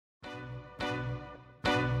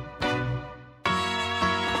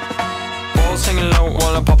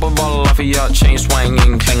while I pop a bottle off of ya. Chain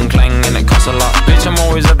swinging, clang clang, and it costs a lot. Bitch, I'm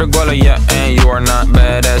always after Gilo, yeah, and you are not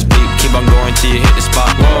badass beat. Keep on going till you hit the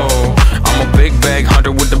spot. Whoa, I'm a big bag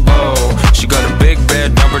hunter with the bow. She got a big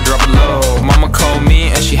bed, number drop it low. Mama called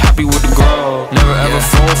me and she happy with the grow. Never ever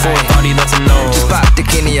fall for a body that's a no. Just pop the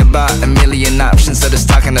Kenny about a million options. So just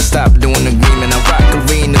talking to stop doing agreement. I rock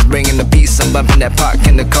arenas, bringing the peace. I'm bumping that park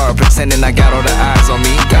in the car, pretending I got all the eyes on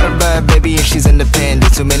me. Got a bad baby and she's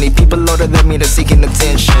independent. Too many people older than me, they're seeking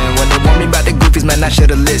attention. When they want me about the goofies, man, I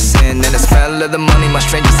should've listened. And the smell of the money, my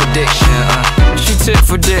strangest addiction. She tit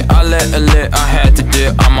for dick, I let her lit, I had to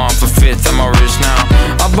dip. I'm on for fifth, I'm all rich now.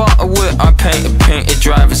 I bought a whip, I paint a paint, it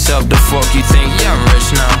drive itself. The fuck you think? Yeah, I'm rich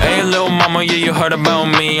now. Hey, little mama, yeah, you heard about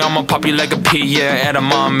me. I'ma pop you like a pea, yeah, add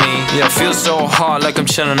 'em on me. Yeah, feel so hot like I'm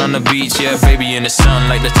chilling on the beach. Yeah, baby in the sun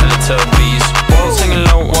like the Teletubbies. Singing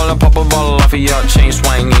low while I pop a bottle off of ya. Chain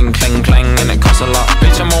swinging, clang clang, and it costs a lot.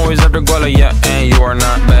 Bitch, I'm always after Gilo, yeah, and you are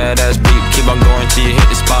not badass beat. Keep on going till you hit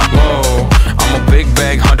the spot. Whoa, I'm a big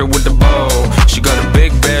bag hunter with the bow. She got a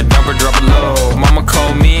big bed, number drop it low. Mama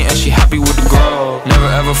called me and she happy with the grow. Never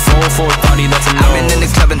ever fall for a body that's a no. I've been in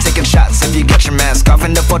the club and taking shots. If you got your mask off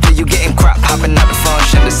in the photo, you getting crap. Hopping out the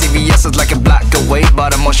function. The CVS is like a block away.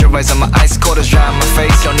 Bought a moisturizer, my ice cold is dry on my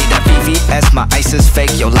face. Don't need that VVS, my ice is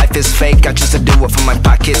fake. Your life is fake, I choose to do it for my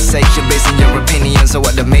pocket's sake. You're basing your opinions on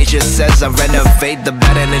what the major says. I renovate the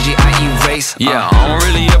bad energy I erase. Yeah, I don't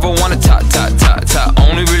really ever wanna top.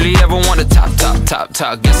 Only really ever wanna top.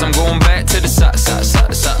 Guess I'm going back to the side.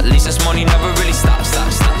 At least this money never really stops.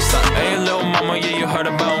 Hey, little mama, yeah, you heard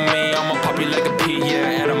about me.